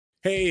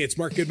Hey, it's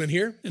Mark Goodman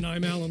here. And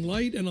I'm Alan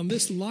Light, and on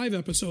this live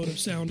episode of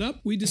Sound Up,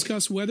 we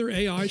discuss whether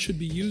AI should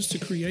be used to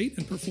create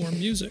and perform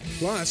music.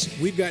 Plus,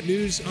 we've got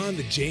news on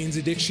the Jane's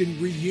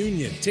Addiction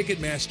reunion.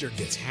 Ticketmaster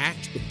gets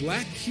hacked, the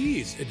Black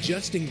Keys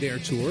adjusting their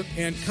tour,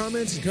 and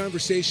comments and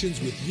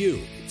conversations with you.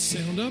 It's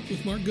Sound Up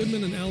with Mark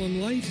Goodman and Alan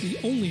Light, the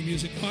only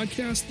music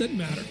podcast that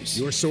matters.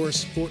 Your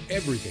source for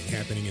everything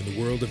happening in the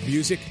world of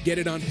music. Get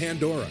it on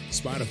Pandora,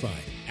 Spotify,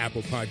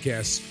 Apple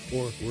Podcasts,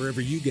 or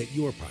wherever you get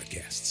your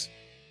podcasts.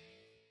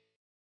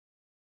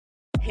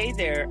 Hey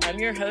there, I'm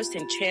your host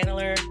and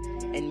channeler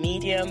and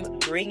medium,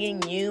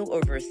 bringing you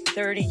over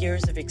 30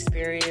 years of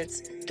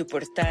experience to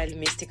Portal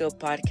Místico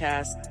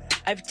podcast.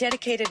 I've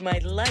dedicated my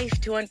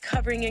life to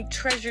uncovering a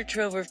treasure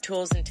trove of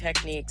tools and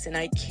techniques, and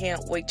I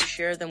can't wait to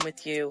share them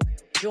with you.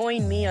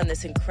 Join me on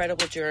this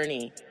incredible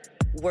journey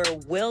where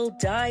we'll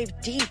dive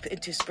deep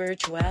into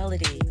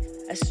spirituality,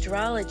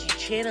 astrology,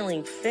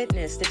 channeling,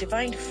 fitness, the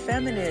divine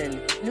feminine,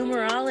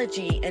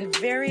 numerology, and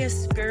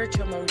various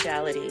spiritual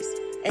modalities.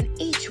 And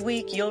each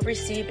week, you'll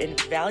receive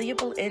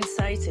invaluable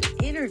insights and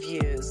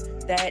interviews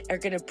that are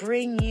going to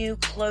bring you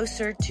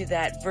closer to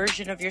that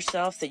version of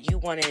yourself that you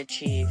want to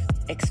achieve.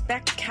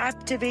 Expect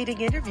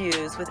captivating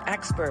interviews with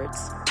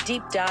experts,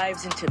 deep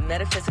dives into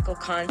metaphysical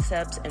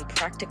concepts, and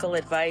practical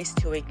advice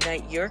to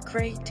ignite your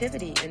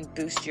creativity and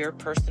boost your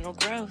personal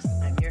growth.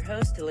 I'm your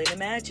host, Elena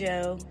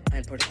Maggio,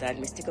 on Portal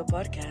Místico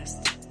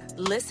Podcast.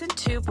 Listen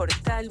to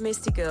Portal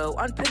Místico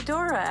on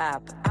Pandora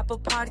app, Apple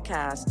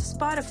Podcasts,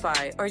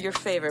 Spotify, or your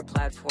favorite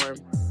platform.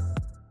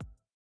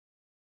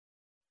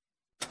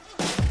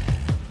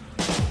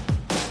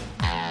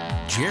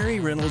 Jerry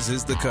Reynolds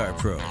is the Car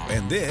Pro,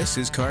 and this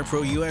is Car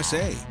Pro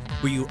USA,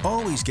 where you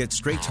always get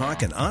straight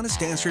talk and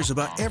honest answers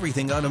about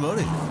everything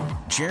automotive.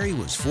 Jerry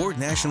was Ford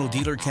National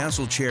Dealer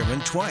Council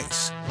Chairman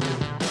twice.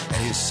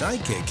 And his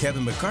sidekick,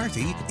 Kevin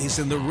McCarthy, is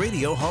in the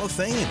Radio Hall of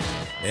Fame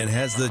and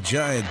has the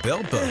giant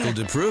belt buckle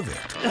to prove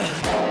it.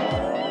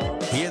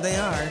 Here they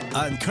are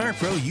on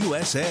CarPro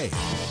USA.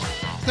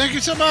 Thank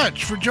you so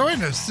much for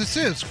joining us. This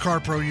is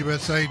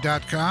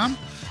CarProUSA.com.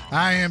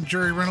 I am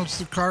Jerry Reynolds,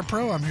 the Car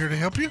Pro. I'm here to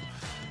help you.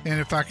 And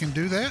if I can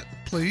do that,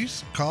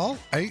 please call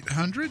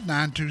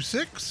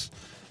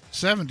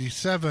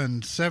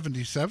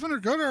 800-926-7777 or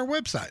go to our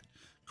website,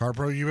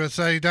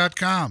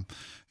 CarProUSA.com.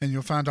 And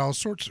you'll find all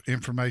sorts of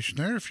information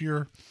there. If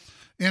you're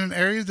in an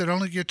area that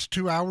only gets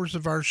 2 hours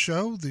of our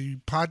show, the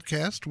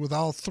podcast with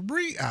all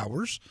 3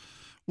 hours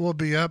will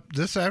be up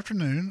this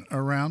afternoon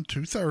around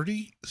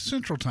 2:30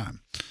 Central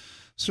Time.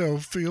 So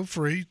feel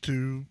free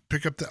to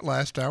pick up that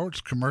last hour. It's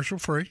commercial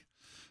free,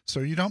 so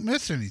you don't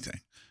miss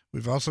anything.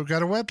 We've also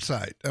got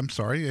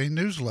a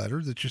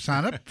newsletter that you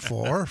sign up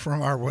for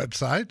from our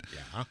website.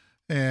 Yeah.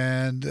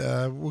 And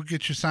we'll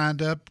get you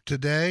signed up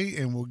today,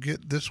 and we'll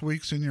get this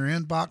week's in your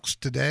inbox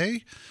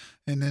today.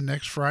 And then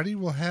next Friday,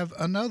 we'll have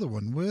another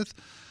one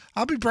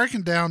I'll be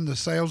breaking down the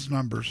sales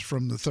numbers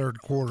from the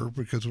third quarter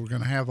because we're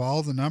going to have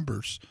all the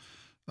numbers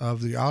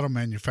of the auto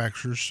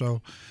manufacturers.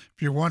 So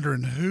if you're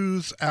wondering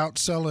who's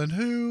outselling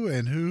who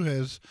and who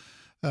has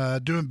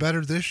doing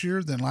better this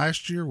year than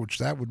last year, which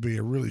that would be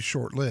a really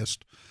short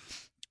list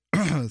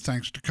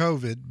thanks to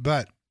COVID.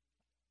 But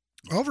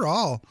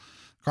overall,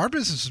 car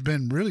business has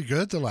been really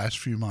good the last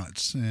few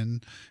months,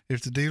 and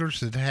if the dealers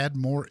had had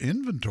more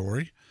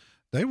inventory,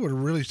 they would have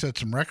really set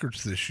some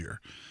records this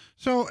year.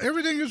 So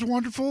everything is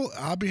wonderful.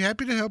 I'll be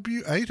happy to help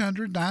you.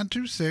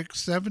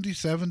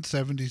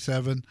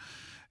 800-926-7777.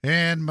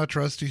 And my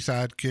trusty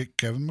sidekick,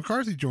 Kevin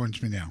McCarthy,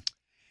 joins me now.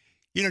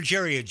 You know,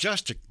 Jerry, it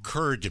just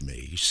occurred to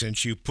me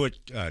since you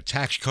put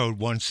tax code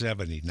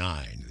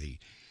 179, the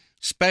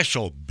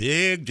special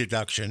big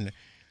deduction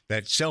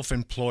that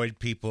self-employed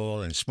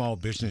people and small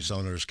business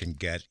owners can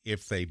get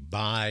if they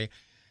buy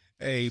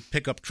a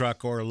pickup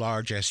truck or a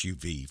large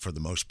SUV for the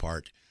most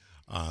part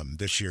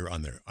this year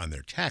on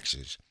their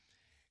taxes.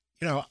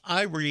 You know,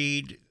 I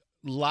read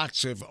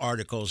lots of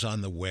articles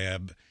on the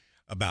web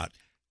about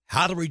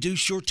how to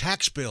reduce your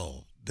tax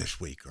bill this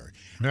week or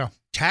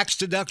tax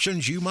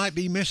deductions you might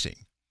be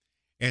missing.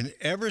 And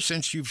ever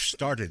since you've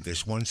started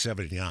this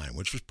 179,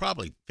 which was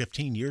probably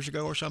 15 years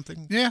ago or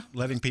something,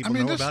 letting people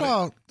know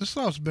about it. This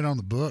law's been on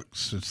the books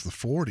since the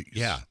 40s.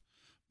 Yeah.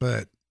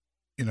 But,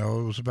 it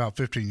was about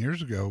 15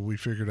 years ago we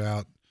figured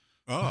out,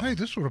 hey,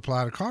 this would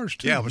apply to cars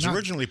too. Yeah, it was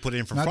originally put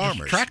in for not farmers.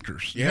 Just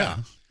tractors. Yeah.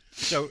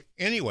 So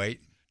anyway,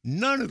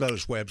 none of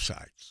those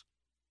websites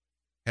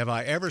have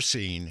I ever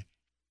seen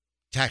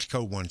tax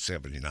code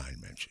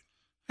 179 mentioned.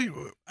 Hey,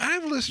 I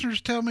have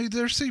listeners tell me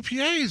their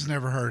CPA's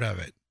never heard of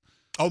it.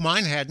 Oh,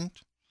 mine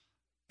hadn't.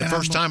 The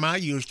first time I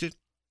used it.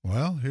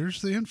 Well,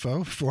 here's the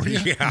info for you.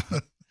 Yeah.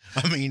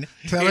 I mean,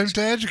 tell him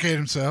to educate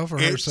himself or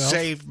herself. It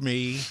saved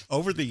me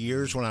over the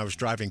years when I was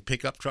driving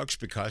pickup trucks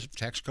because of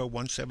tax code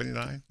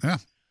 179. Yeah.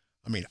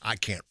 I mean, I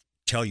can't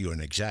tell you an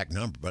exact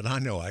number, but I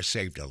know I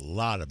saved a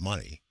lot of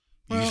money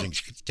using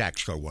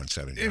tax code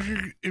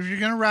 179. If you're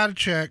going to write a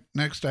check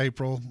next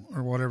April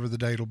or whatever the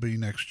date will be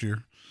next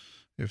year,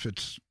 if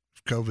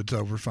COVID's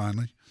over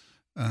finally,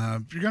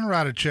 if you're going to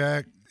write a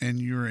check and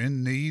you're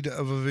in need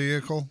of a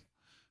vehicle,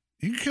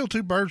 you can kill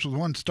two birds with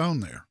one stone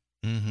there,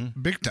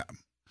 big time.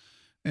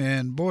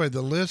 And boy,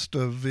 the list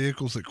of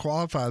vehicles that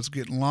qualify is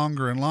getting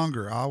longer and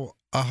longer.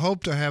 I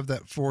hope to have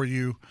that for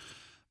you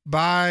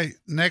by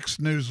next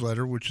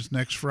newsletter, which is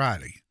next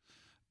Friday.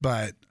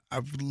 But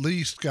I've at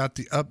least got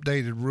the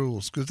updated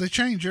rules because they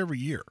change every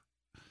year,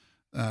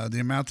 the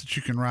amount that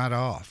you can write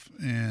off.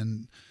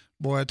 And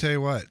boy, I tell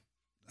you what,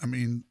 I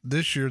mean,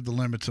 this year the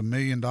limit's $1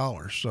 million.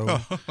 So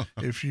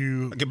if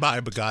you can buy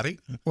a Bugatti,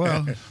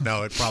 well,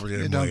 no, it probably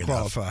it don't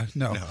qualify.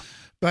 No,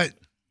 but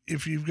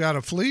if you've got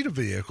a fleet of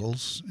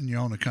vehicles and you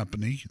own a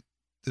company,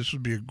 this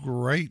would be a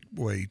great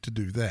way to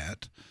do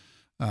that.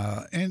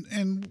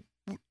 And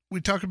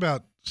we talk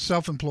about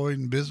self-employed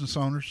and business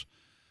owners.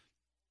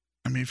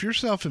 I mean, if you're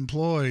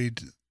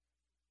self-employed,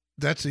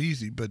 that's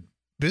easy. But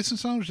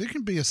business owners, it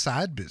can be a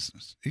side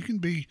business. It can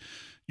be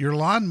your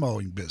lawn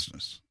mowing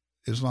business,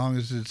 as long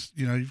as it's,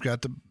 you've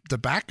got the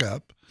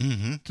backup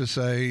to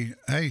say,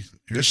 hey,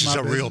 this is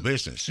a real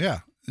business. Yeah,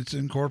 it's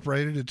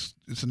incorporated.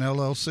 It's an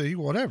LLC,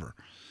 whatever.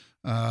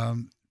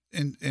 And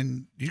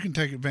you can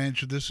take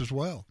advantage of this as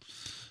well.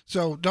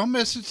 So don't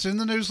miss it. It's in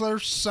the newsletter.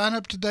 Sign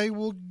up today.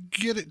 We'll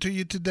get it to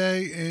you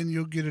today, and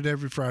you'll get it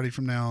every Friday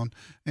from now on.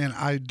 And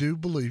I do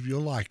believe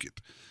you'll like it.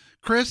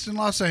 Chris in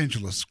Los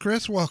Angeles.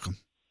 Chris, welcome.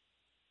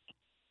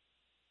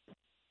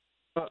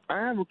 I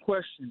have a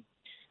question.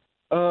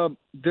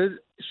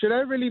 Should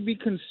I really be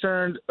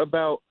concerned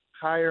about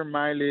higher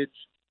mileage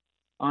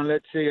on,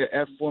 let's say, a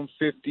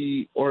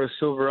F-150 or a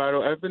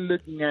Silverado? I've been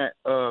looking at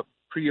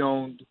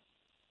pre-owned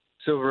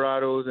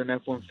Silverados and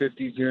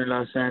F-150s here in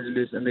Los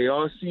Angeles, and they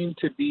all seem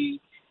to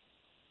be,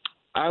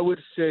 I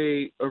would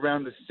say,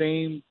 around the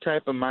same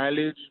type of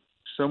mileage,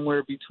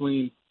 somewhere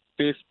between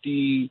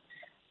 50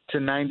 to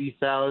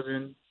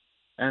 90,000,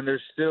 and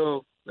they're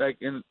still like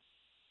in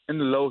the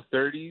low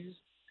 30s.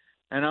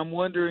 And I'm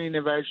wondering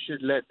if I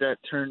should let that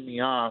turn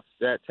me off,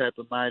 that type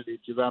of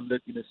mileage, if I'm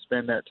looking to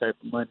spend that type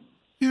of money.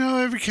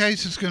 Every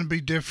case is going to be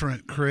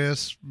different,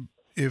 Chris.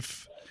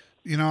 If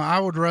I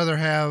would rather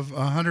have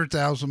a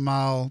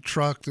 100,000-mile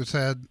truck that's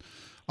had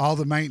all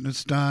the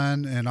maintenance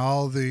done and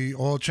all the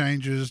oil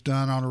changes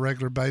done on a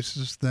regular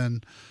basis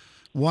than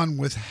one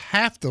with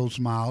half those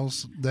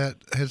miles that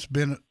has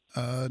been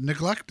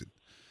neglected.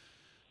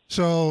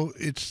 So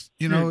it's,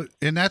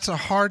 and that's a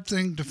hard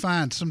thing to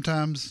find.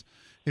 Sometimes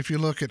if you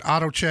look at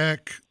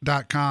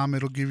autocheck.com,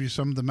 it'll give you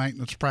some of the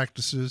maintenance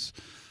practices.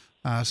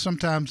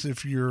 Sometimes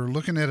if you're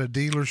looking at a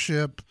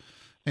dealership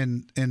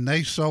and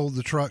they sold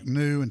the truck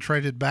new and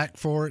traded back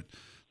for it,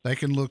 they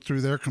can look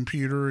through their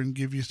computer and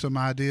give you some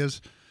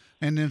ideas.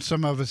 And then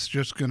some of it's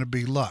just going to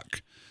be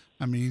luck.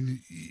 I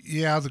mean,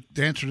 yeah, the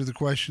answer to the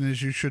question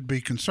is you should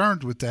be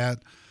concerned with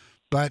that.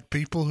 But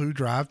people who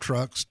drive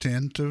trucks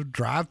tend to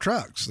drive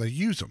trucks. They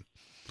use them.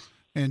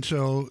 And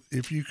so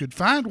if you could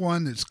find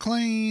one that's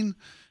clean,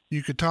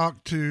 you could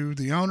talk to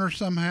the owner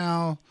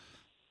somehow,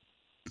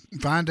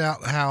 find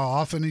out how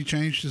often he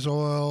changed his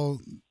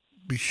oil.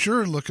 Be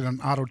sure to look at an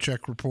auto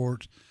check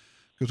report,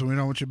 because we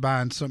don't want you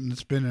buying something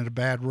that's been in a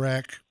bad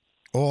wreck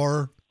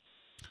or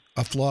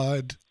a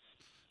flood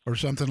or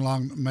something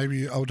along,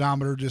 maybe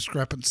odometer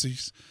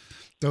discrepancies.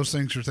 Those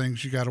things are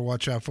things you got to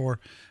watch out for.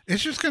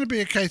 It's just going to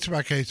be a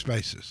case-by-case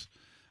basis.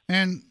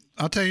 And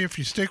I'll tell you, if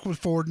you stick with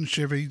Ford and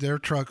Chevy, their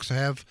trucks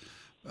have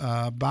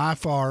by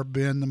far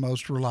been the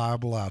most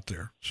reliable out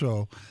there.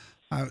 So,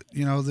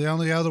 the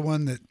only other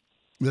one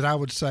that I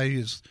would say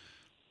is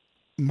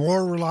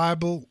more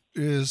reliable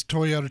is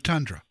Toyota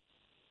Tundra.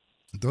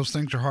 Those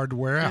things are hard to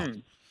wear out.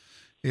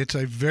 It's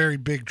a very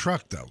big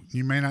truck, though.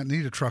 You may not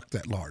need a truck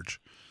that large.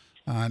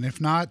 And if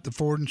not, the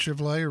Ford and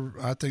Chevrolet are,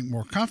 I think,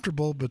 more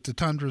comfortable, but the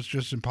Tundra is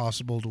just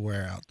impossible to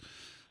wear out.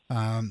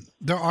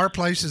 There are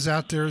places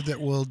out there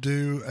that will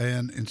do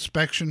an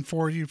inspection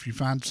for you if you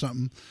find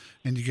something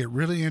and you get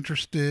really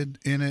interested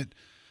in it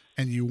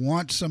and you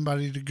want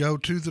somebody to go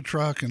to the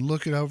truck and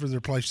look it over. There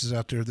are places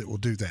out there that will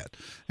do that.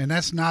 And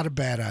that's not a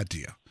bad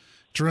idea.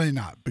 It's really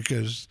not,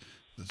 because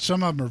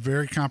some of them are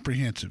very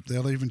comprehensive.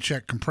 They'll even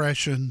check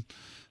compression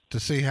to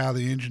see how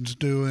the engine's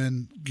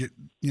doing,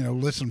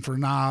 listen for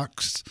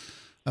knocks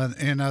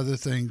and other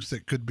things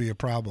that could be a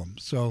problem.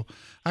 So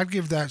I'd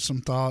give that some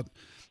thought.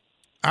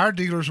 Our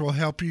dealers will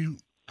help you.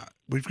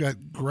 We've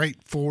got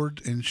great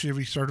Ford and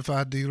Chevy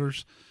certified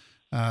dealers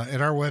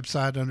at our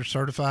website under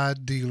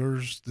certified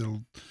dealers.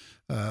 They'll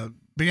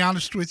be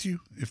honest with you.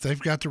 If they've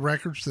got the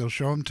records, they'll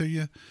show them to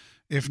you.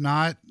 If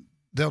not,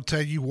 they'll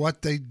tell you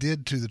what they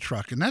did to the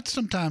truck. And that's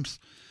sometimes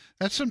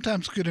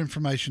good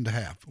information to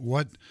have.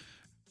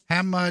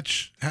 How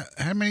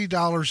many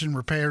dollars in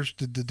repairs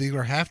did the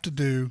dealer have to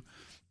do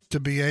to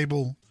be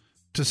able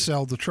to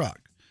sell the truck?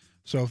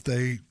 So if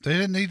they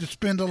didn't need to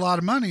spend a lot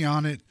of money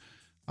on it,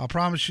 I'll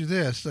promise you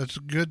this, that's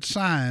a good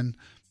sign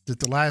that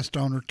the last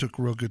owner took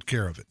real good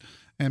care of it.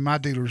 And my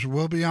dealers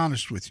will be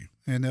honest with you,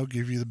 and they'll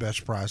give you the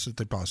best price that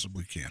they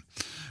possibly can.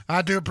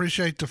 I do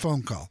appreciate the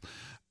phone call.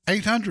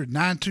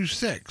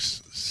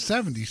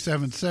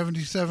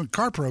 800-926-7777,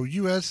 CarPro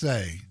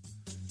USA.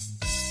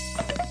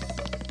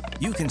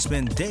 You can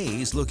spend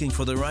days looking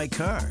for the right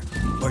car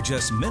or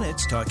just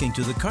minutes talking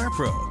to the Car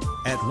Pro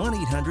at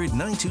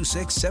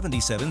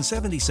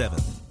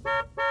 1-800-926-7777.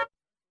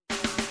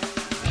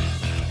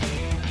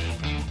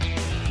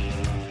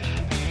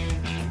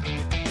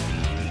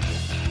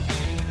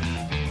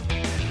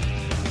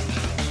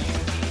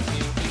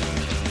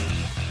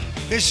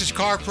 This is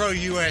Car Pro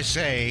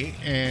USA,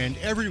 and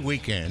every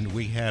weekend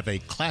we have a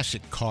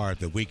classic car of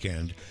the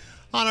weekend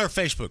on our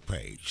Facebook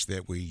page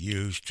that we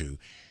use to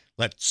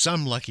let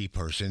some lucky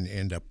person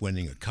end up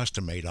winning a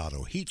custom-made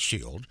auto heat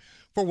shield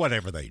for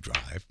whatever they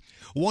drive.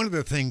 One of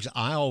the things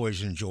I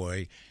always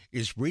enjoy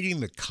is reading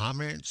the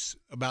comments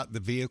about the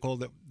vehicle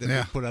that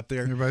they put up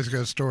there. Everybody's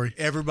got a story.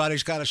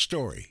 Everybody's got a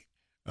story,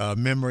 a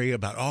memory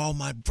about, oh,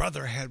 my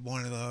brother had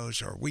one of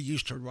those, or we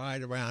used to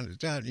ride around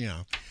it.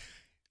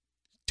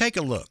 Take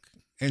a look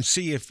and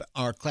see if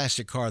our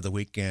classic car of the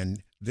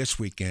weekend this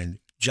weekend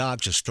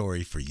jogs a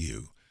story for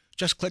you.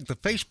 Just click the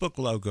Facebook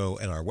logo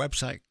at our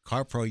website,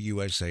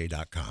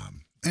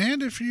 carprousa.com.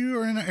 And if you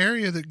are in an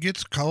area that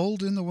gets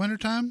cold in the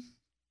wintertime,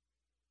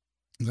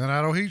 that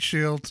auto heat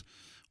shield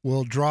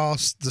will draw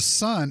the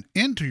sun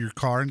into your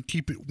car and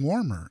keep it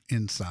warmer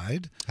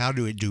inside. How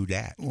do it do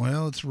that?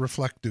 Well, it's a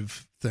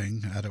reflective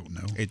thing. I don't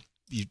know.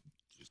 You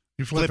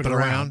flip it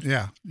around.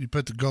 Yeah. You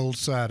put the gold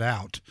side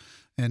out,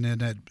 and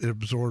then it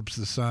absorbs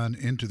the sun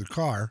into the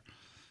car.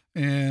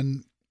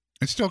 And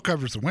it still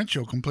covers the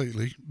windshield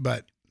completely,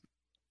 but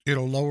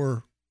it'll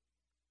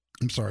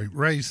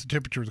raise the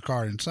temperature of the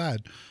car inside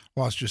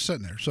while it's just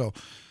sitting there. So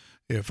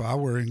if I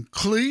were in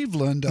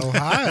Cleveland,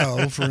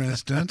 Ohio, for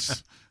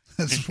instance,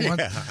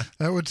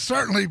 that would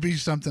certainly be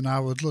something I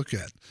would look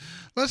at.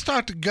 Let's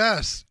talk to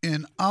Gus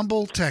in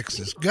Humble,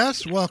 Texas.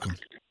 Gus, welcome.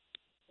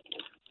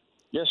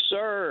 Yes,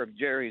 sir,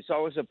 Jerry. It's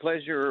always a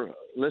pleasure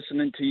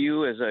listening to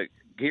you as a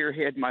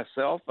gearhead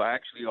myself. I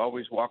actually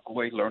always walk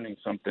away learning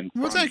something.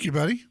 Well, thank you,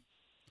 buddy.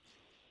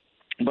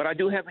 But I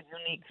do have a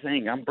unique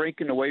thing. I'm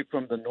breaking away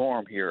from the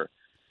norm here.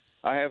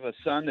 I have a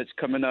son that's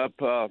coming up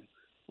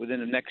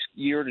within the next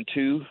year to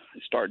two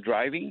to start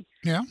driving.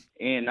 Yeah.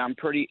 And I'm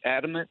pretty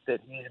adamant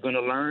that he's going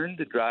to learn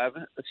to drive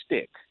a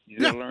stick. He's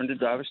going to learn to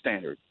drive a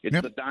standard. It's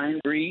a dying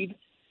breed,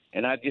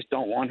 and I just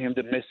don't want him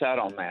to miss out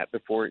on that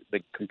before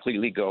they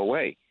completely go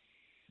away.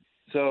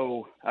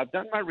 So I've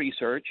done my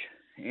research,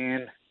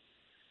 and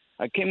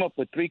I came up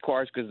with three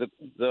cars because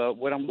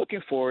what I'm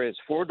looking for is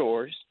 4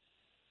 doors,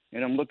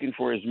 and I'm looking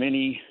for as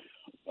many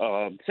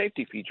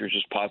safety features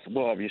as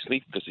possible,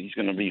 obviously, because he's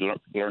going to be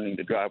learning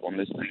to drive on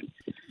this thing.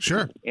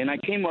 Sure. And I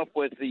came up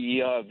with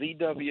the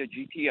VW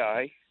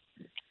GTI.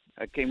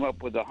 I came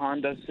up with the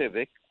Honda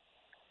Civic,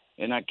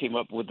 and I came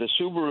up with the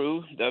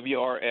Subaru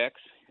WRX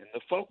and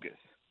the Focus.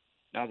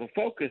 Now, the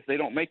Focus, they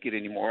don't make it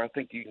anymore. I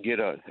think you can get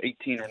a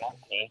 18 or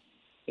 19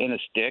 in a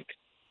stick.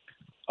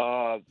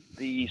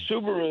 The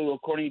Subaru,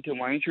 according to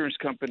my insurance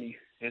company,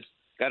 has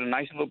got a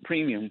nice little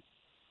premium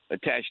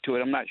attached to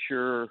it. I'm not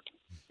sure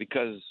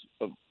because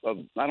of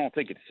I don't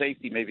think it's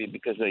safety, maybe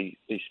because they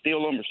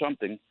steal them or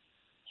something.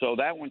 So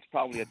that one's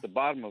probably at the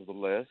bottom of the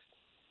list.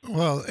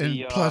 Well,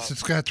 and plus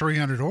it's got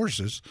 300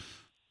 horses.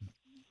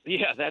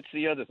 Yeah, that's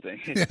the other thing.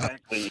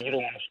 Exactly. You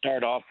don't want to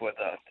start off with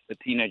a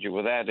teenager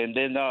with that. And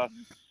then the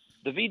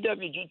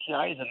VW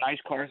GTI is a nice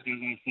car. It's going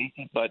to be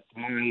safety, but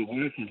my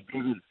wife has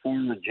driven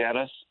Ford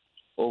Jettas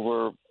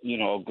over,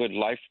 a good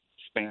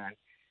lifespan.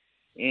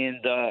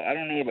 And I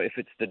don't know if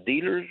it's the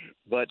dealers,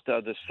 but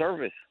the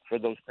service for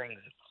those things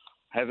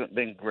haven't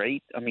been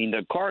great. I mean,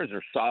 the cars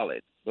are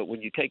solid, but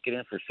when you take it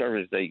in for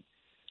service, they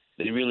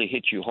really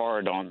hit you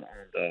hard on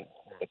the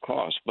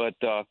cost. But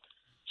so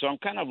I'm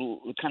kind of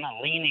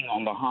leaning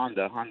on the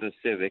Honda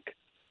Civic.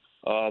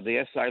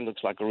 The SI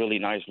looks like a really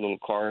nice little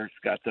car. It's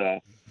got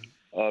the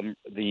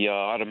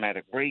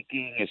automatic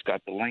braking. It's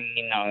got the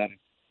lane.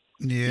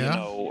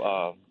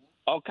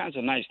 All kinds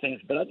of nice things.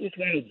 But I just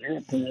wanted your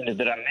opinion.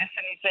 Did I miss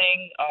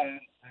anything on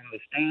the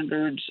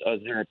standards?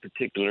 Is there a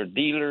particular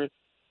dealer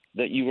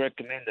that you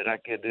recommend that I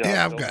could?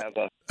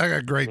 I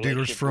got great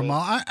dealers from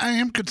all. I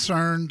am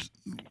concerned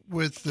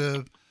with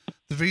the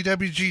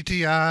VW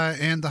GTI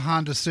and the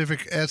Honda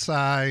Civic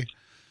SI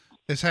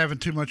is having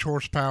too much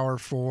horsepower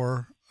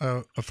for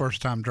a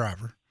first-time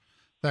driver.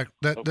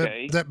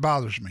 That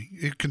bothers me.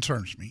 It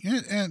concerns me.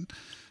 And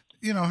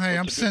hey,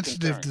 I'm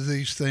sensitive to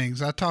these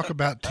things. I talk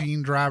about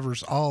teen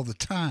drivers all the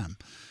time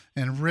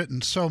and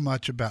written so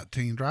much about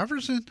teen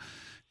drivers. And,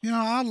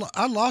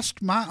 I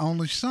lost my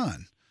only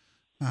son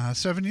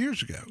 7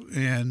 years ago.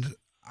 And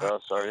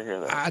sorry to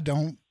hear that. I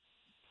don't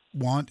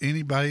want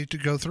anybody to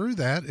go through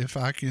that if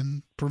I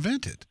can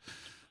prevent it.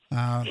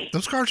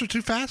 Those cars are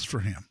too fast for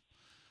him,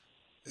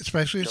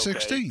 especially at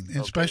 16,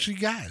 and especially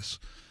guys.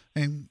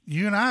 And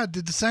you and I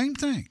did the same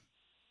thing.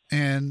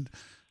 And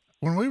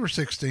when we were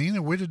 16,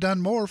 and we'd have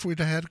done more if we'd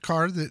have had a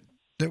car that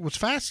was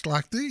fast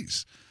like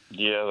these.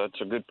 Yeah,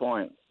 that's a good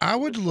point. I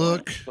would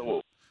look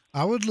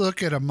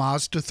at a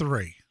Mazda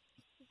 3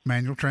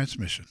 manual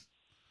transmission.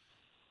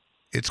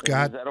 It's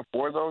got. Is that a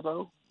 4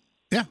 though?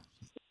 Yeah,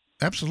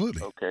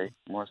 Absolutely. Okay,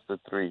 Mazda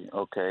 3.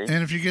 Okay.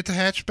 And if you get the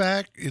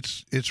hatchback,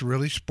 it's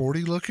really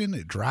sporty looking.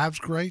 It drives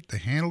great. They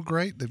handle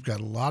great. They've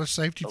got a lot of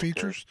safety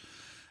features.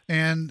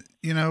 And,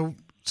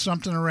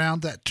 something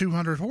around that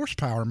 200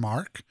 horsepower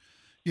mark,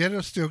 yet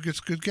it still gets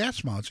good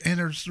gas mileage. And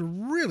it's a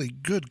really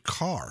good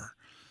car,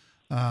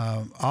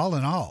 all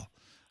in all.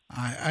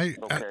 I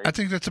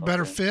think that's a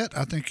better fit.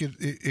 I think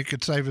it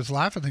could save his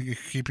life. I think it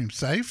could keep him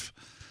safe.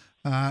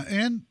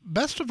 And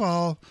best of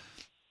all,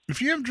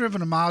 if you haven't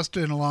driven a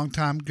Mazda in a long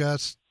time,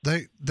 Gus,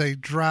 they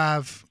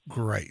drive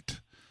great.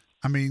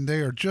 I mean,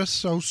 they are just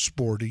so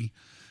sporty,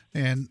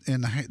 and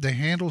they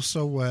handle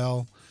so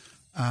well.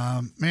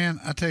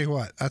 Man, I tell you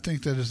what, I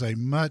think that is a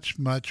much,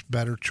 much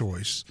better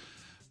choice.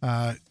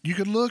 You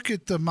could look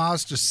at the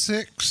Mazda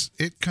 6.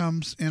 It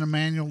comes in a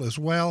manual as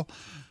well,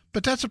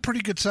 but that's a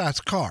pretty good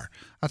sized car.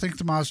 I think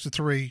the Mazda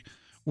 3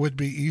 would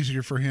be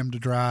easier for him to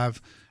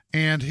drive,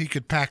 and he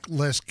could pack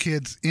less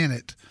kids in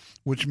it,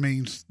 which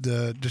means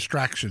the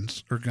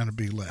distractions are going to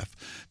be left.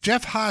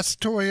 Jeff Haas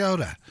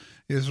Mazda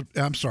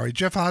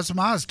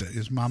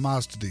is my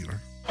Mazda dealer.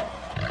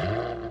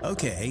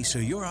 Okay, so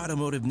your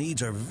automotive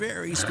needs are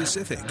very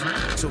specific.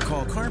 So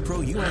call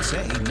CarPro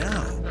USA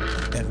now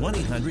at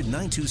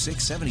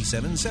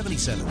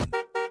 1-800-926-7777.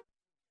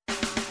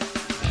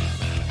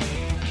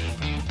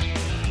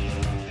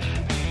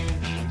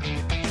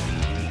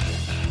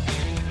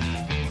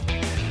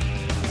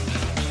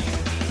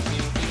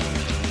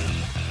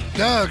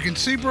 Doug in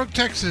Seabrook,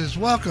 Texas.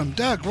 Welcome.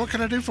 Doug, what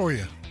can I do for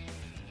you?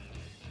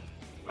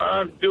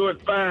 I'm doing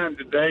fine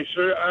today,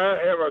 sir. I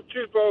have a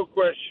twofold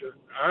question.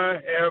 I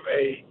have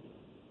a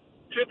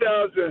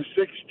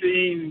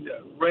 2016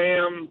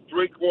 Ram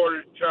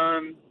 3/4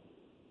 ton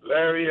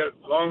Lariat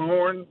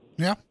Longhorn.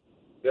 Yeah.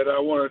 That I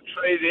want to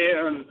trade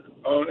in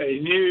on a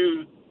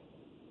new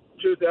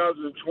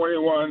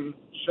 2021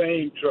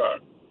 same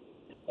truck.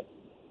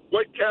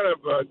 What kind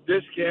of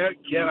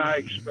discount can I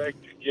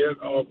expect to get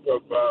off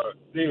of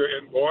dealer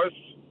invoice?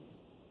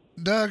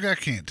 Doug, I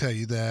can't tell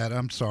you that.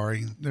 I'm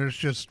sorry. There's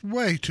just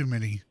way too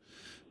many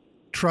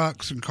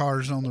trucks and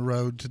cars on the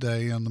road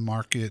today on the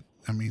market.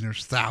 I mean,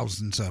 there's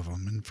thousands of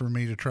them, and for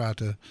me to try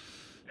to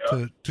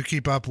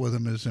keep up with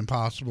them is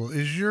impossible.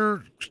 Is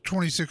your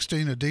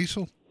 2016 a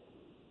diesel?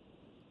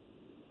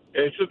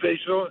 It's a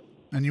diesel.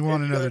 And you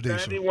want another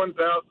diesel?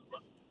 91,000.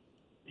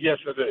 Yes,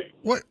 I do.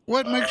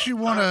 What makes you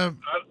want to?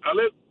 I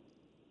live.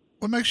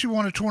 What makes you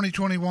want a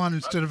 2021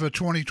 instead of a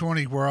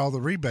 2020 where all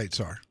the rebates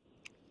are?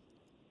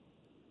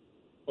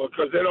 Well,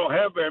 because they don't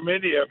have very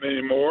many of them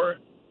anymore.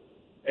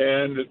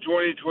 And the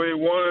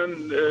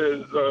 2021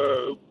 is,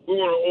 we want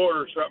to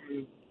order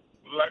something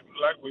like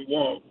we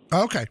want.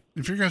 Okay.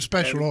 If you're going to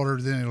special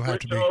order, then it'll have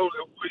to be.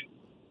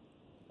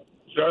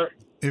 Sir?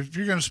 If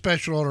you're going to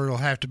special order, it'll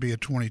have to be a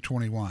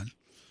 2021.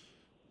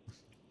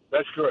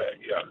 That's correct,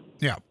 yeah.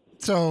 Yeah.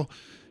 So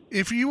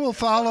if you will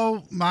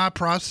follow my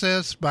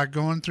process by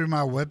going through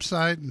my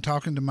website and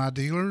talking to my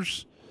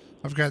dealers,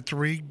 I've got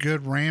 3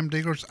 good Ram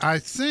dealers. I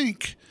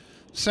think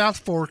South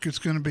Fork is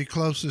going to be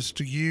closest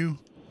to you.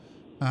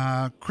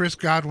 Chris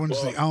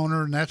Godwin's the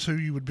owner, and that's who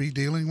you would be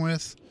dealing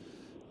with.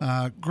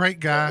 Great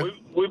guy.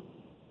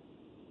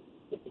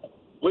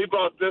 We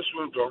bought this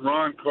one from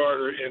Ron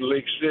Carter in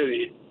League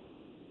City,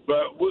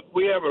 but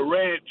we have a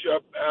ranch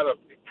up out of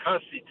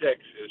Cussie,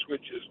 Texas,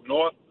 which is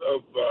north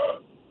of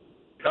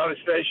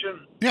College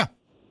Station. Yeah.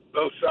 A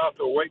little south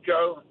of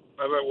Waco.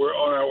 We're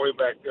on our way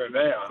back there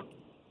now.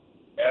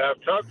 And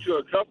I've talked to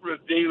a couple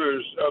of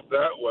dealers up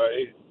that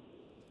way.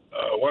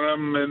 One of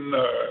them in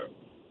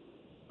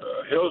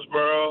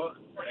Hillsboro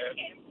and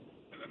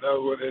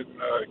another one in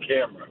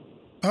Cameron.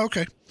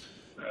 Okay.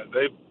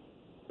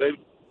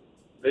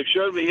 They've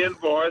showed me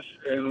invoice,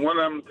 and one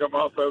of them come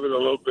off of it a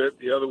little bit.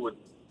 The other one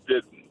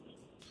didn't.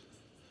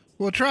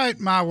 Well, try it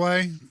my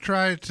way.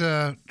 Try it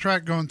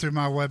going through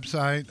my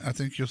website. I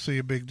think you'll see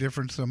a big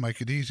difference. They'll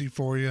make it easy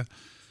for you.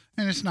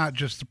 And it's not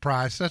just the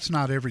price. That's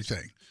not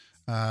everything.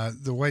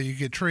 The way you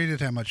get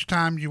treated, how much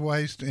time you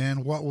waste,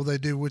 and what will they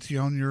do with you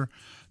on your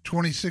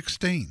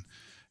 2016.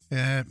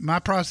 My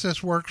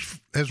process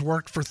has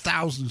worked for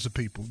thousands of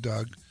people,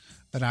 Doug,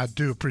 and I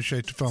do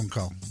appreciate the phone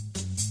call.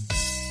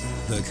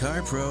 The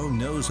Car Pro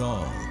knows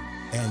all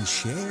and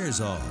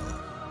shares all.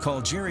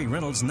 Call Jerry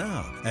Reynolds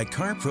now at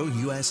CarPro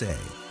USA,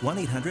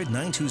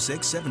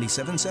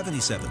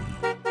 1-800-926-7777.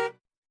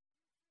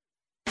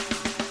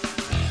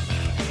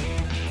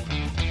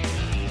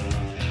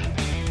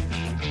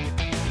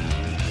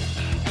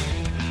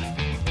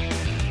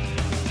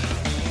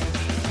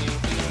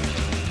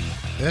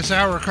 This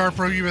hour of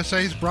CarPro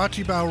USA is brought to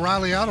you by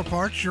O'Reilly Auto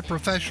Parts, your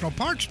professional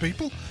parts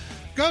people.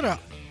 Go to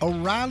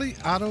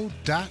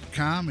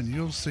O'ReillyAuto.com and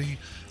you'll see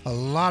a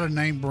lot of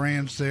name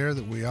brands there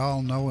that we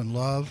all know and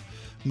love.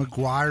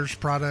 Meguiar's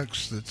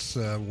products, that's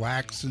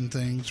wax and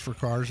things for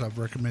cars I've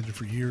recommended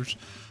for years.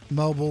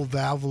 Mobile,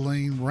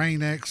 Valvoline,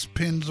 Rain-X,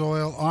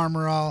 Pennzoil,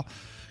 Armor All,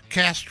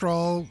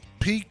 Castrol,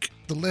 Peak.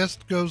 The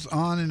list goes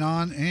on.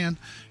 And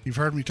you've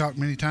heard me talk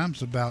many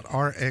times about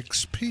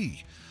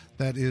RXP.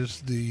 That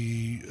is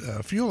the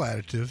fuel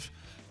additive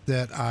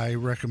that I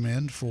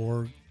recommend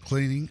for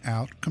cleaning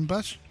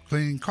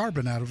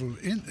carbon out of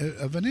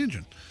an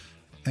engine.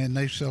 And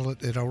they sell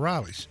it at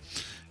O'Reilly's.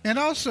 And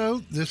also,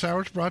 this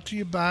hour is brought to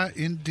you by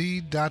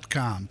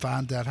Indeed.com.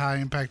 Find that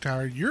high-impact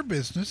hire your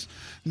business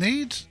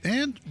needs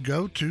and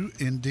go to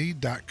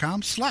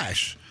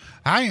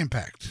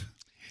Indeed.com/high-impact.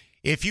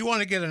 If you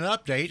want to get an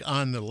update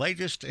on the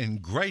latest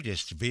and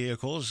greatest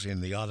vehicles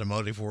in the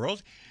automotive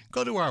world,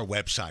 go to our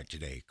website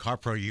today,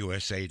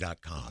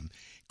 carprousa.com.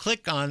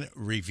 Click on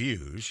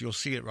Reviews. You'll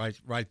see it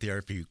right there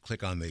if you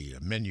click on the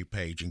menu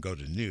page and go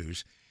to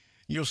News.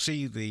 You'll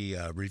see the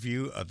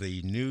review of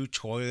the new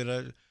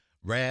Toyota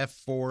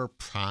RAV4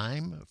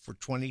 Prime for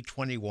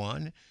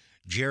 2021.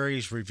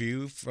 Jerry's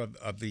review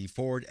of the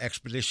Ford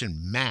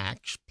Expedition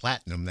Max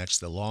Platinum, that's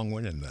the long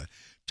one and the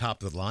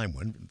top-of-the-line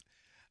one.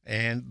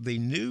 And the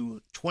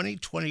new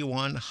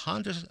 2021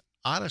 Honda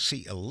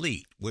Odyssey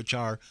Elite, which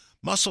our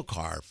muscle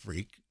car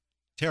freak,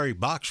 Terry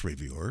Box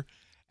reviewer,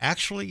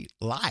 actually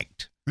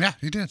liked. Yeah,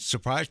 he did.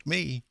 Surprised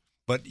me.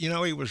 But,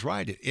 he was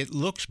right. It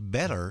looks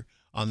better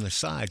on the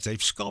sides.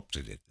 They've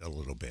sculpted it a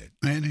little bit.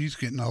 And he's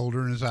getting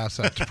older and his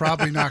eyesight's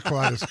probably not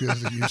quite as good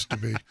as it used to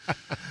be.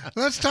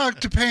 Let's talk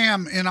to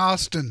Pam in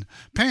Austin.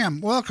 Pam,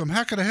 welcome.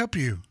 How can I help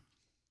you?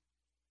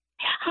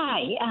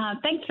 Hi.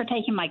 Thanks for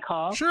taking my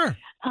call. Sure.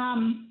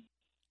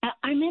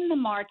 I'm in the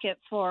market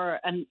for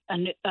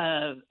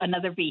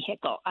another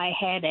vehicle. I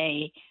had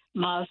a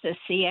Mazda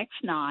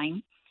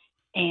CX-9,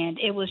 and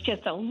it was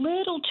just a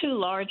little too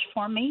large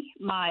for me.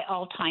 My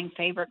all-time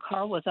favorite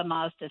car was a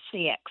Mazda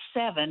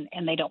CX-7,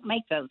 and they don't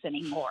make those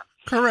anymore.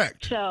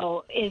 Correct.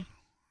 So is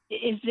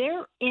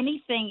there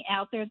anything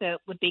out there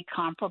that would be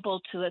comparable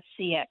to a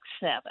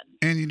CX-7?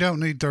 And you don't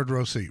need third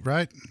row seat,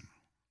 right?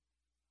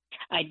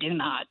 I do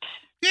not.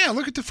 Yeah,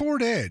 look at the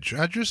Ford Edge.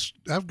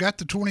 I've got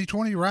the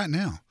 2020 right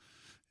now,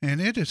 and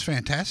it is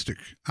fantastic.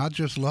 I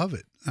just love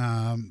it.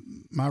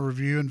 My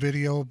review and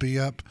video will be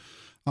up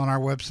on our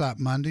website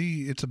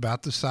Monday. It's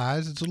about the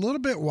size. It's a little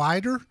bit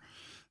wider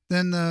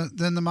than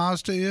the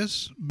Mazda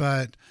is,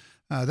 but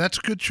that's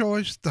a good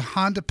choice. The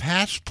Honda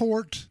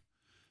Passport,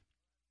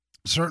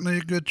 certainly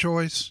a good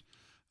choice.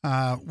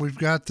 We've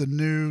got the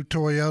new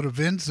Toyota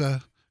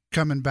Venza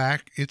coming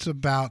back. It's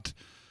going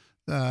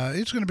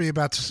to be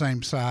about the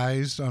same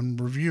size. I'm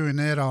reviewing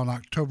it on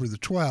October the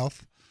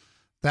 12th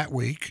that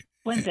week.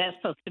 When's that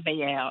supposed to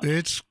be out?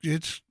 It's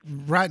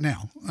right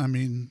now. I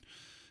mean,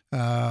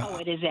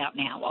 it is out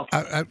now.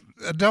 Okay.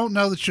 I don't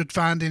know that you'd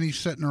find any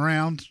sitting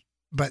around,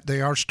 but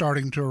they are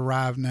starting to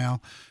arrive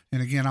now.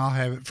 And again, I'll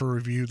have it for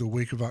review the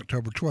week of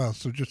October 12th,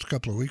 so just a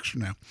couple of weeks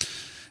from now.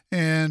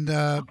 And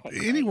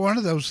any one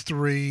of those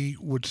three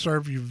would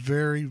serve you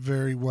very,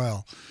 very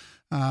well.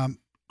 Of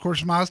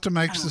course, Mazda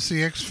makes the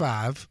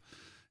CX-5.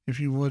 If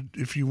you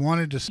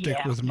wanted to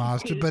stick with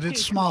Mazda, but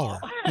it's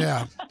smaller.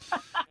 Yeah,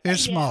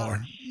 it's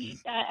smaller.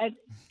 That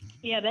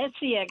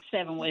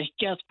CX-7 was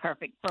just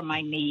perfect for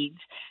my needs.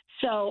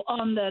 So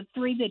on the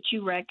three that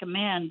you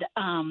recommend,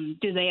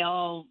 do they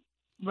all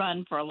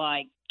run for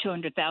like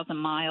 200,000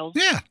 miles?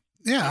 Yeah.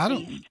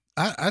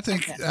 I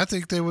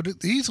think they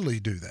would easily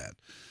do that.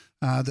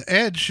 The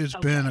Edge has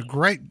been a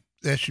great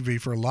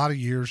SUV for a lot of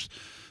years.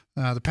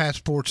 The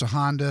Passport's a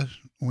Honda.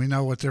 We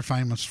know what they're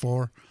famous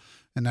for,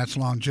 and that's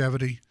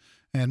longevity.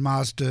 And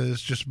Mazda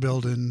is just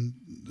building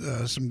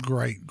some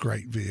great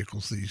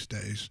vehicles these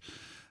days.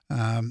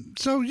 I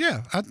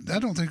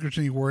don't think there's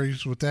any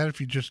worries with that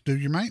if you just do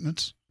your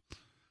maintenance.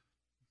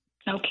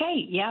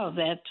 Okay, yeah,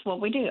 that's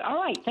what we do.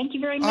 All right, thank you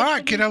very much. All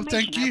right, kiddo,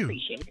 thank you.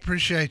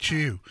 Appreciate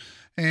you.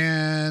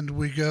 And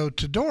we go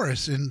to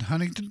Doris in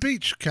Huntington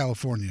Beach,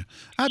 California.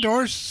 Hi,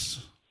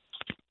 Doris.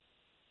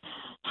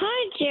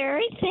 Hi,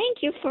 Jerry.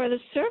 Thank you for the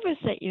service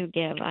that you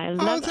give. I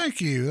love it.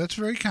 Thank you. That's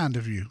very kind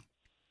of you.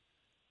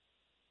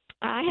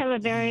 I have a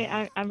very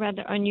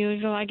rather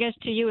unusual, I guess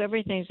to you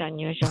everything's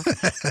unusual.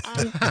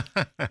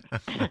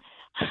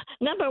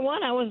 Number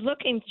one, I was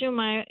looking through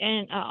my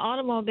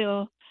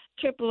automobile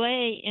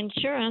AAA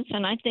insurance,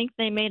 and I think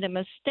they made a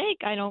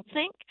mistake. I don't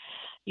think.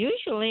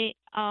 Usually,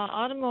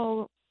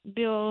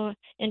 automobile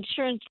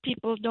insurance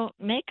people don't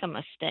make a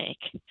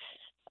mistake.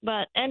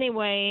 But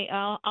anyway,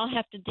 I'll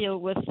have to deal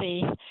with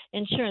the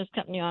insurance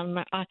company on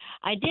my.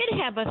 I did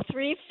have a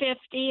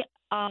 350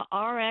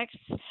 RX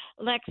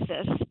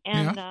Lexus,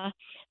 and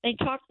they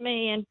talked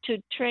me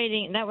into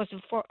trading. That was a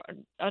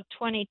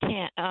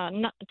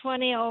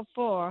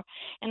 2004,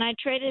 and I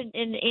traded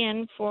it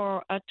in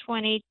for a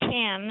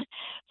 2010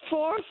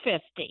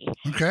 450.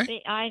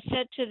 Okay. I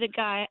said to the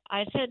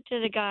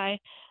guy,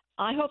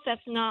 I hope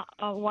that's not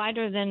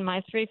wider than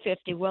my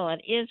 350. Well,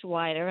 it is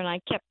wider, and I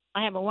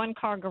have a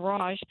one-car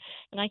garage,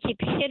 and I keep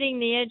hitting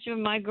the edge of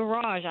my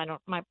garage.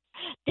 My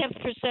depth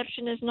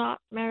perception is not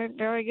very,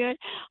 very good.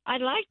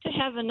 I'd like to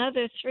have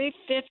another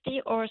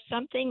 350 or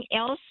something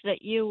else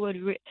that you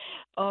would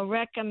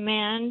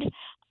recommend.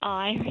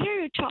 I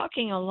hear you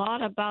talking a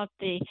lot about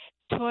the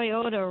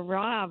Toyota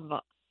RAV.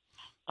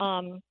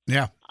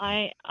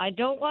 I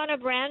don't want a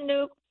brand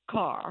new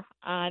car.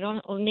 I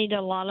don't need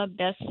a lot of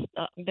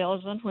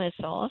bells and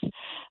whistles,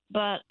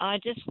 but I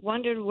just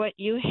wondered what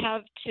you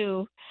have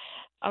to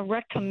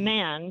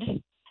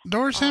recommend?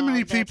 Doris, how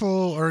many that-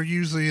 people are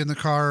usually in the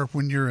car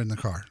when you're in the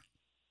car?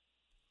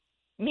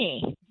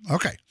 Me.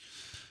 Okay.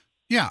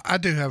 Yeah, I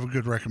do have a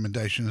good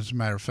recommendation, as a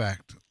matter of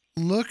fact.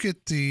 Look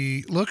at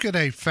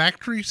a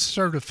factory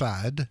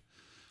certified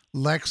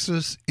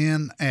Lexus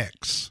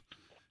NX.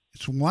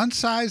 It's one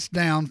size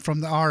down from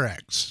the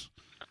RX,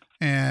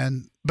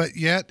 but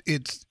yet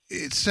it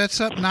sets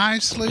up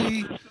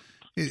nicely.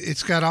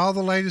 It's got all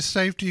the latest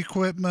safety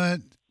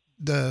equipment.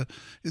 There'll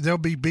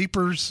be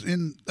beepers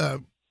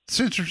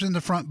sensors in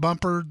the front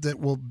bumper that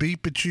will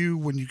beep at you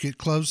when you get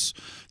close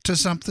to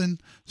something.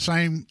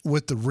 Same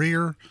with the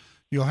rear.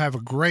 You'll have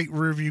a great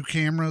rear view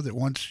camera that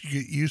once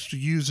you get used to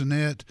using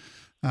it,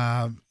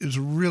 is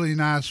really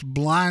nice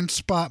blind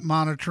spot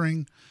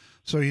monitoring,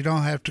 so you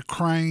don't have to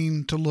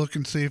crane to look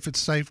and see if it's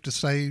safe to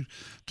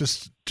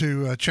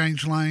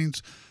change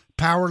lanes.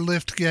 Power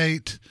lift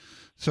gate,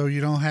 so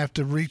you don't have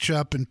to reach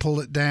up and pull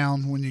it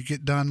down when you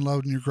get done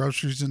loading your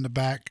groceries in the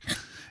back.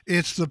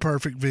 It's the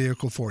perfect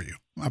vehicle for you.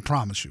 I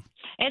promise you.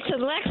 It's a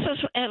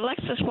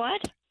Lexus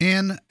what?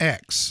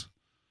 NX.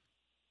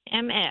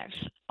 MX.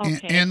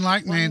 Okay. N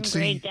like One Nancy.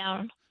 grade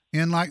down.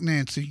 N like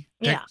Nancy.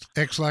 Yeah.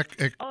 X like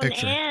X-ray.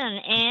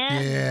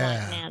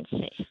 Yeah. Like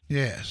Nancy.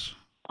 Yes.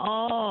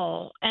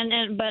 Oh,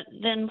 but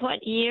then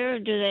what year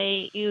do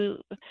they?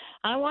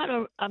 I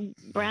want a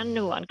brand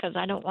new one because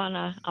I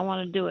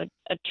want to do a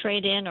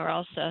trade in or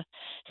else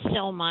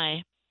sell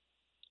my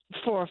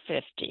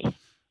 450.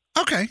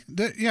 Okay.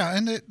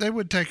 And they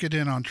would take it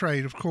in on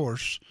trade, of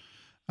course.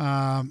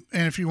 And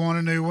if you want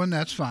a new one,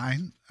 that's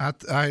fine.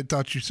 I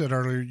thought you said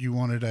earlier you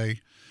wanted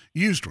a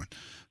used one.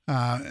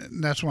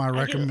 That's why I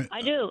recommend.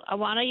 I do. I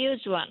want a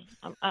used one.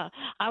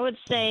 I would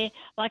say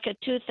like a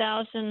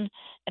 2000.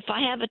 If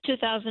I have a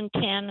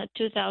 2010, a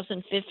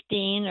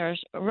 2015, or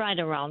right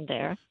around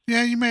there.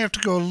 Yeah, you may have to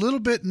go a little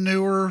bit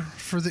newer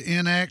for the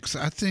NX.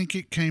 I think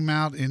it came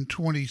out in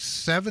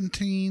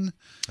 2017.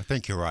 I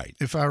think you're right,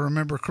 if I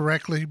remember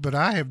correctly. But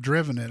I have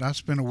driven it. I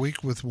spent a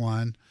week with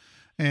one,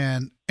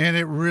 and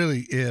it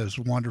really is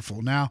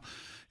wonderful. Now,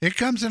 it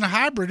comes in a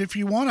hybrid if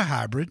you want a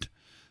hybrid.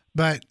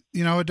 But,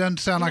 it doesn't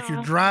sound like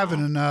you're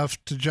driving enough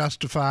to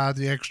justify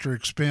the extra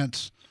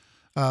expense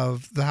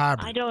of the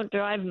hybrid. I don't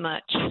drive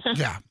much.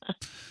 Yeah.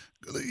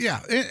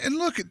 Yeah. And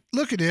look at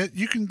it.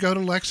 You can go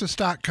to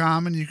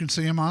Lexus.com and you can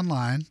see them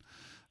online.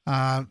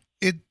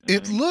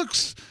 It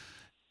looks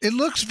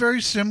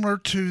very similar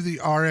to the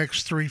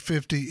RX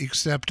 350,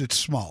 except it's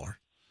smaller.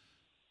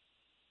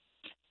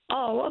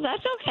 Oh, well,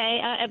 that's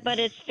okay, but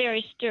it's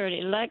very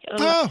sturdy.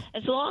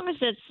 As long as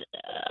it's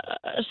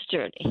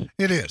sturdy.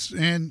 It is,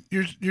 and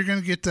you're going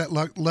to get that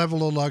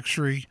level of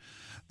luxury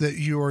that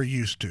you are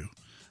used to.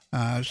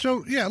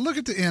 So yeah, look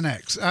at the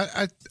NX.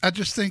 I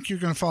just think you're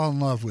going to fall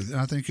in love with it.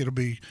 I think it'll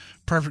be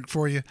perfect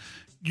for you.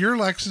 Your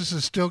Lexus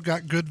has still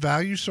got good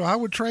value, so I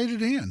would trade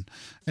it in,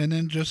 and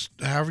then just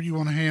however you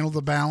want to handle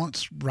the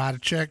balance, write a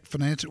check,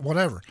 finance it,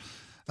 whatever.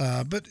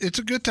 But it's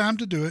a good time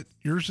to do it.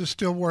 Yours is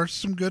still worth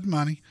some good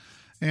money.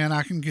 And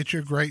I can get you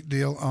a great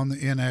deal on the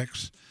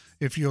NX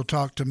if you'll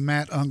talk to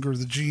Matt Unger,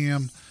 the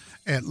GM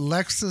at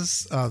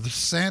Lexus of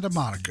Santa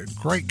Monica.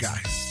 Great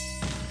guy.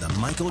 The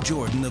Michael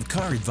Jordan of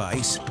car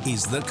advice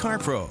is the Car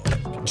Pro,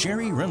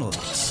 Jerry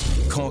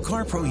Reynolds. Call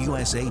CarPro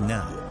USA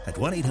now at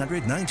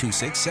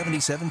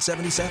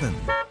 1-800-926-7777.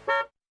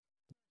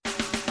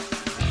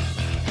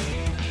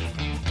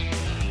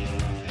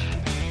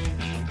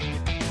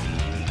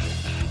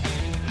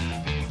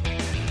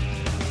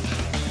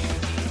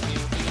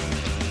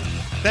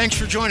 Thanks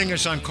for joining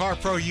us on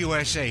CarPro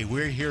USA.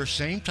 We're here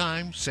same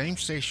time, same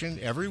station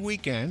every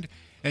weekend.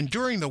 And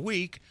during the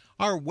week,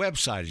 our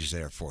website is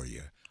there for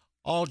you.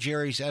 All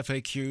Jerry's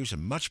FAQs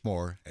and much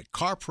more at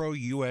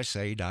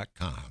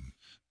carprousa.com.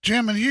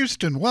 Jim in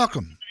Houston,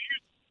 welcome.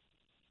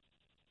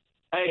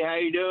 Hey, how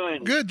you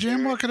doing? Good,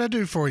 Jim. What can I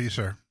do for you,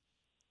 sir?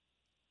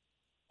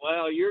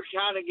 Well, you're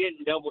kind of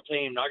getting double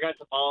teamed. I got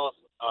the boss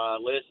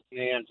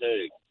listening in,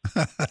 too.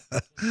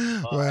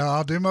 Well,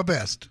 I'll do my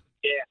best.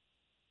 Yeah.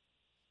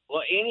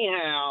 Well,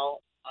 anyhow,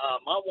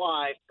 my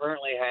wife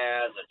currently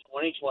has a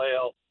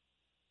 2012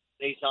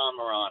 Nissan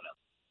Murano,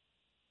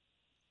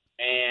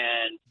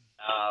 and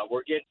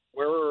we're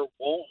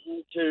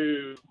wanting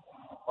to,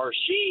 or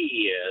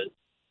she is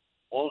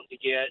wanting to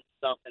get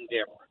something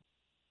different.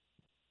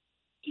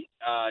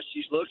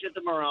 She's looked at the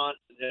Muranos,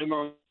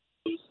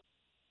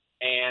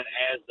 and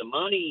as the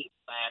money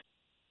matches,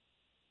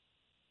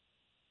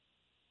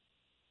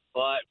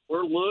 but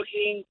we're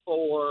looking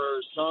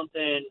for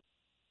something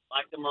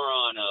like the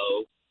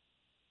Murano,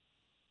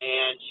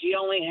 and she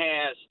only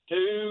has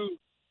two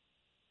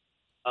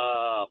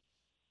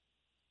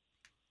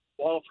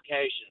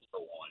qualifications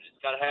for one. It's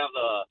got to have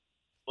the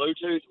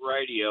Bluetooth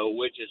radio,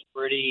 which is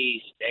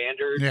pretty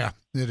standard. Yeah,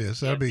 it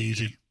is. That'll be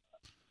easy.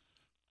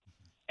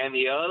 And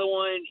the other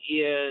one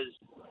is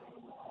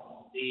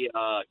the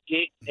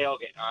kick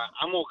tailgate.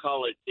 I'm going to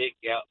call it kick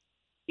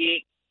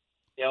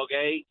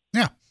tailgate.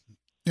 Yeah.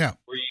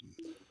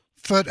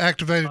 Foot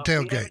activated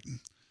tailgate.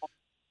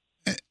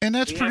 And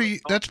that's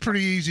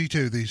pretty easy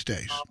too these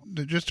days.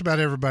 Just about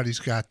everybody's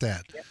got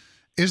that. Yep.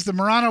 Is the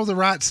Murano the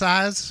right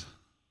size?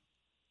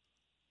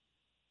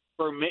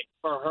 For me,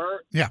 for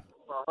her, Yeah.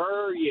 For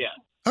her, yes.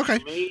 Okay.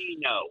 For me,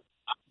 no.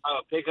 I'm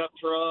a pickup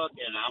truck,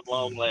 and I'm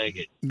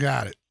long-legged.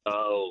 Got it.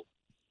 So,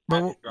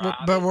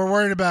 But we're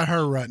worried about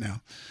her right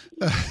now.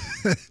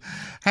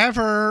 Have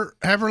her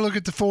look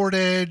at the Ford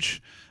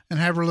Edge and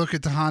have her look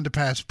at the Honda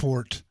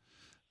Passport.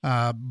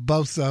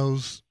 Both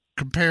those,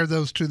 compare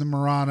those to the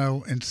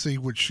Murano and see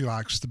which she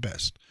likes the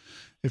best.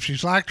 If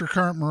she's liked her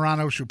current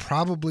Murano, she'll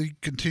probably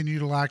continue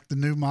to like the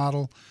new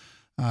model.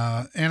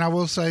 And I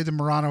will say the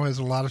Murano has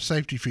a lot of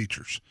safety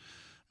features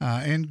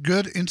and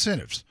good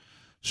incentives.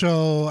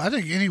 So I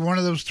think any one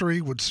of those three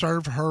would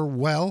serve her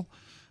well.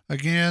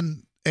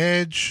 Again,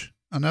 Edge,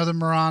 another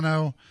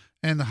Murano,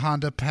 and the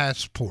Honda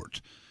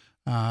Passport.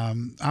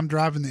 I'm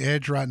driving the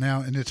Edge right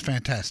now, and it's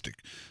fantastic.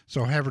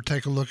 So have her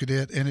take a look at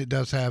it, and it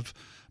does have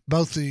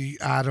both the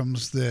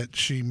items that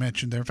she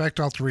mentioned there. In fact,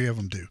 all three of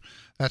them do.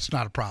 That's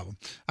not a problem.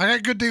 I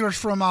got good dealers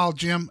for them all,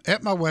 Jim,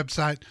 at my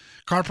website,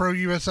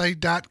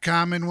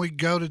 carprousa.com, and we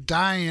go to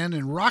Diane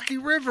in Rocky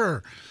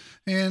River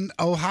in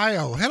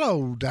Ohio.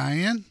 Hello,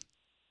 Diane.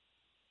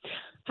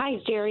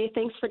 Hi, Jerry.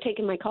 Thanks for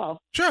taking my call.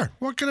 Sure.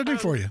 What can I do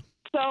for you?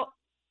 So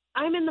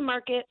I'm in the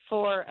market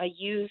for a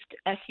used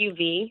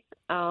SUV.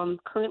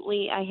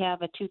 Currently, I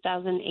have a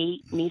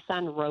 2008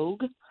 Nissan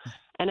Rogue,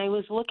 and I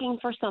was looking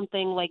for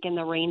something like in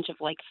the range of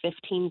like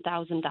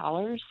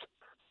 $15,000.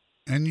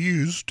 And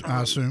used,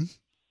 I assume.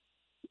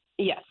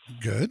 Yes.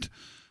 Good.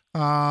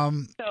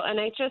 And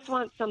I just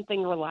want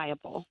something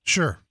reliable.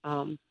 Sure.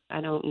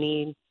 I don't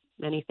need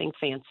anything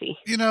fancy.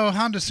 You know,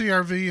 Honda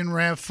CR-V and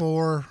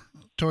RAV4,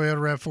 Toyota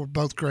RAV4,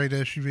 both great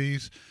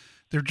SUVs.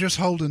 They're just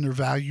holding their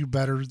value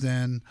better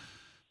than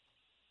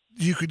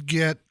you could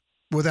get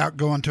without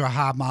going to a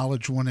high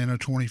mileage one in a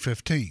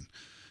 2015.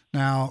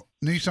 Now,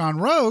 Nissan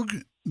Rogue,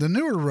 the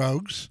newer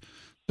Rogues,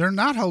 they're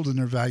not holding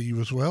their value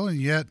as well, and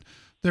yet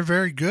they're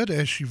very good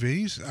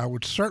SUVs. I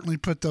would certainly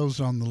put those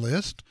on the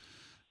list.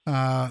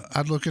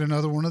 I'd look at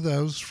another one of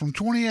those. From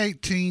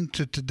 2018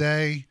 to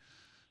today,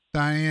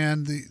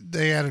 Diane,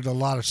 they added a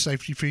lot of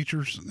safety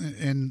features,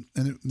 and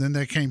then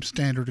they came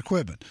standard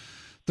equipment.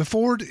 The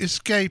Ford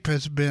Escape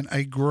has been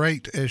a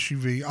great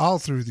SUV all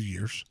through the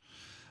years.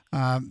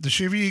 The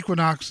Chevy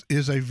Equinox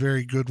is a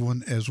very good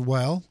one as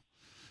well.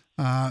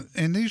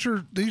 And these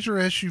are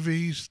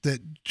SUVs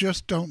that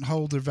just don't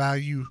hold their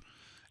value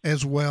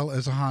as well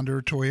as a Honda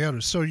or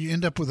Toyota. So you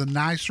end up with a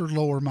nicer,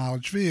 lower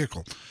mileage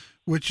vehicle,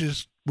 which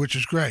is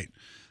great.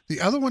 The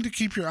other one to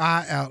keep your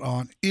eye out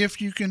on, if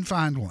you can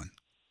find one,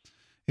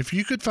 if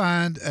you could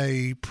find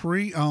a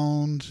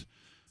pre-owned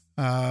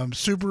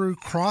Subaru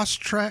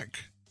Crosstrek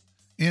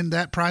in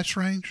that price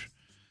range,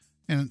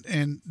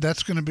 and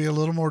that's going to be a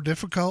little more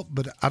difficult,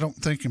 but I don't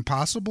think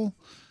impossible,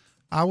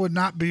 I would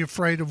not be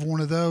afraid of one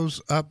of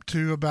those up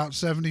to about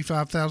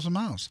 75,000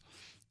 miles.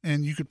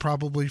 And you could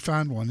probably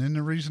find one. And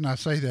the reason I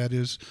say that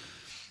is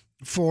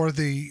for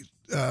the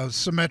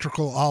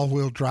symmetrical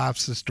all-wheel drive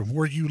system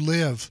where you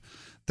live,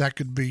 that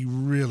could be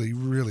really,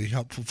 really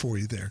helpful for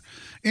you there.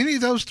 Any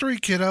of those three,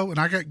 kiddo, and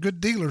I got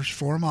good dealers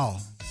for them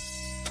all.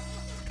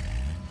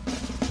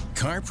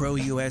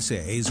 CarPro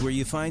USA is where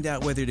you find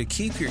out whether to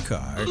keep your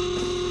car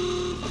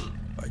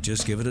or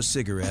just give it a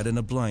cigarette and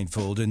a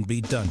blindfold and be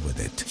done with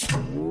it.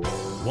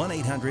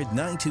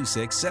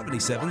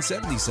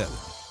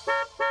 1-800-926-7777.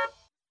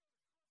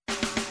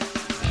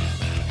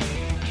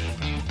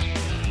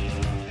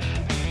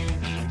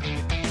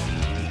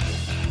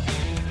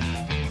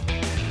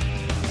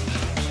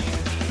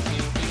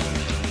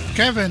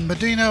 Kevin,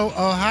 Medina,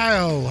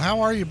 Ohio. How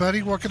are you,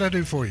 buddy? What can I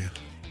do for you?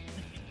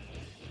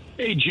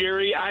 Hey,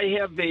 Jerry. I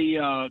have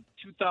a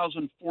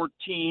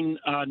 2014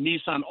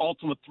 Nissan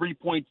Altima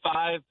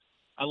 3.5.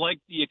 I like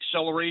the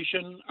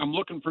acceleration. I'm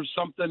looking for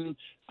something,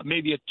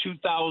 maybe a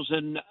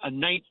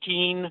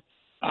 2019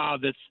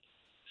 that's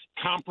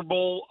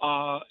comparable,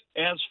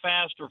 as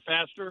fast or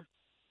faster.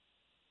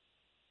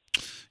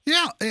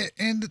 Yeah,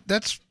 and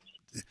that's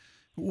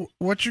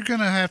what you're going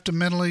to have to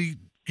mentally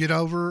get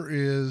over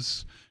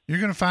is you're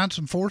going to find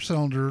some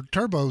four-cylinder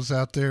turbos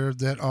out there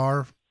that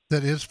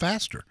is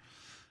faster.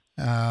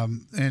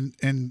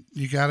 And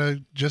you got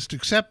to just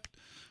accept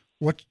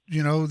what,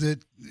 that,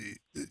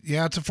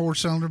 yeah, it's a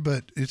four-cylinder,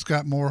 but it's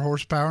got more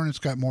horsepower and it's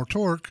got more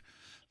torque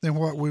than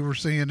what we were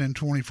seeing in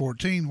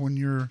 2014 when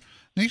your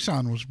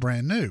Nissan was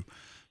brand new.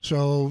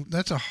 So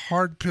that's a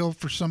hard pill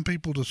for some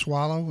people to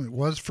swallow. It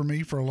was for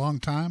me for a long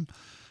time,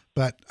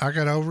 but I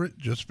got over it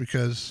just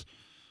because,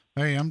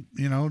 hey, I'm,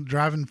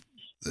 driving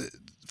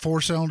four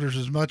cylinders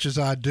as much as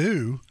I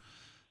do.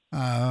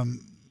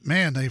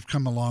 Man, they've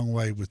come a long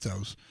way with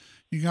those.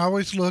 You can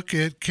always look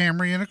at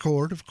Camry and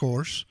Accord, of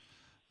course.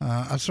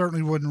 I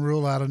certainly wouldn't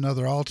rule out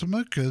another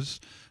Altima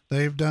because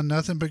they've done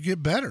nothing but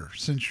get better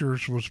since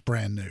yours was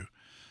brand new.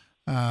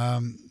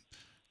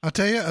 I'll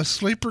tell you, a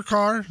sleeper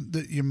car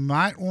that you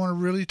might want to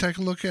really take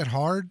a look at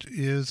hard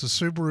is a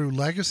Subaru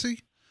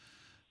Legacy.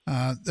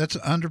 That's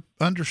an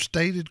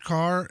understated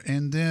car.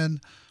 And then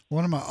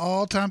one of my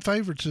all-time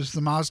favorites is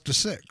the Mazda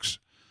 6.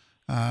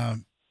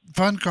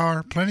 Fun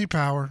car, plenty of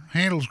power,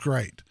 handles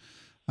great.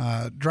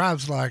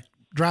 Drives like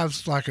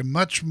a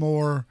much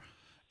more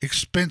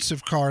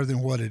expensive car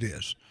than what it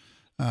is.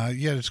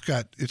 Yet it's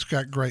got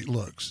great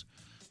looks.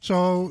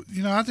 So,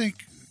 I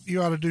think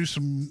you ought to do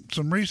some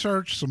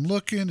research, some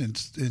looking,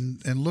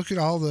 and look at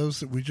all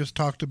those that we just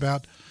talked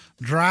about.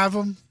 Drive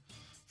them,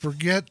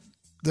 forget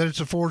that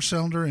it's a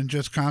 4-cylinder, and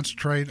just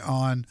concentrate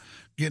on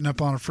getting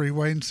up on a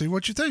freeway and see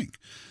what you think.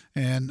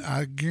 And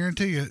I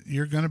guarantee you,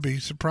 you're going to be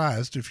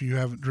surprised if you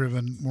haven't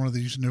driven one of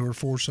these newer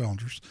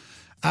 4-cylinders.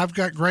 I've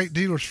got great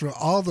dealers for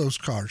all those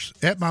cars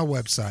at my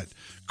website,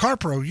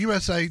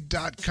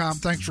 carprousa.com.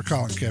 Thanks for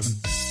calling, Kevin.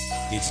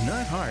 It's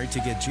not hard to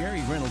get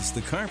Jerry Reynolds,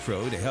 the Car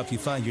Pro, to help you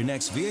find your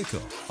next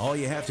vehicle. All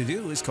you have to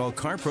do is call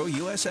CarPro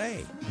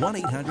USA,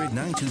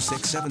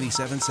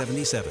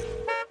 1-800-926-7777.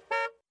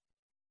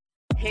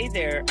 Hey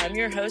there, I'm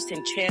your host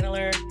and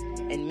channeler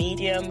and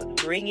medium,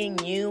 bringing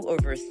you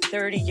over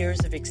 30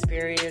 years of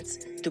experience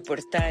to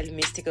Portal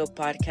Místico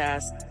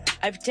podcast.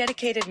 I've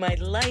dedicated my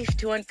life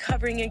to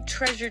uncovering a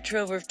treasure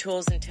trove of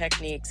tools and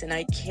techniques, and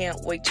I can't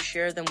wait to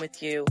share them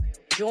with you.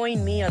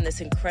 Join me on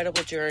this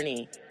incredible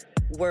journey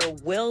where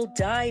we'll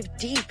dive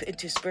deep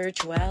into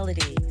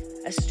spirituality,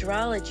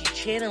 astrology,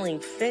 channeling,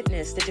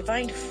 fitness, the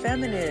divine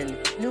feminine,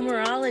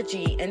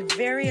 numerology, and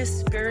various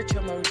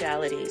spiritual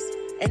modalities.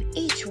 And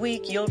each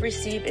week you'll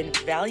receive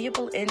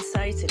invaluable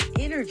insights and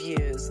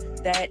interviews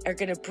that are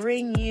going to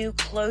bring you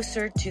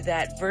closer to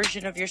that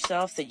version of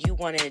yourself that you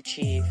want to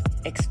achieve.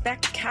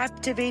 Expect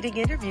captivating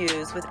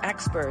interviews with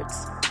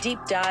experts, deep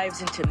dives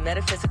into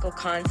metaphysical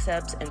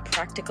concepts, and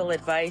practical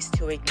advice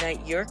to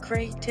ignite your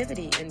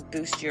creativity and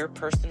boost your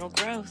personal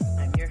growth.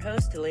 I'm your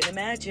host, Elena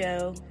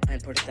Maggio, on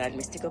Portal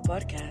Místico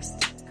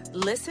Podcast.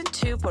 Listen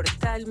to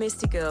Portal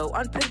Místico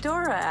on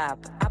Pandora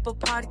app, Apple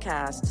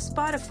Podcasts,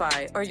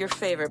 Spotify, or your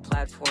favorite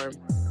platform.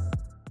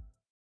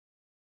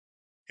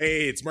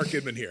 Hey, it's Mark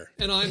Goodman here.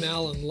 And I'm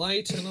Alan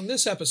Light, and on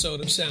this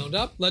episode of Sound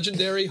Up,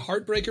 legendary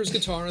Heartbreakers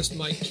guitarist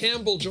Mike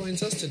Campbell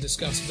joins us to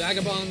discuss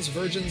Vagabonds,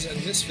 Virgins, and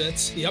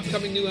Misfits, the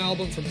upcoming new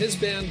album from his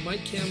band,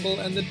 Mike Campbell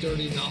and the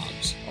Dirty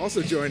Knobs.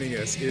 Also joining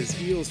us is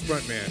Eels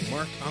frontman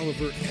Mark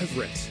Oliver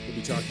Everett. We'll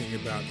be talking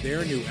about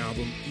their new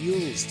album,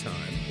 Eels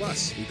Time.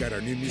 Plus, we've got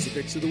our new music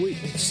picks of the week.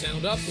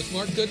 Sound Up with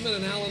Mark Goodman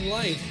and Alan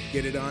Light.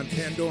 Get it on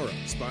Pandora,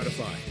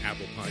 Spotify,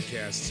 Apple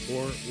Podcasts,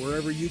 or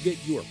wherever you get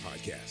your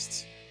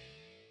podcasts.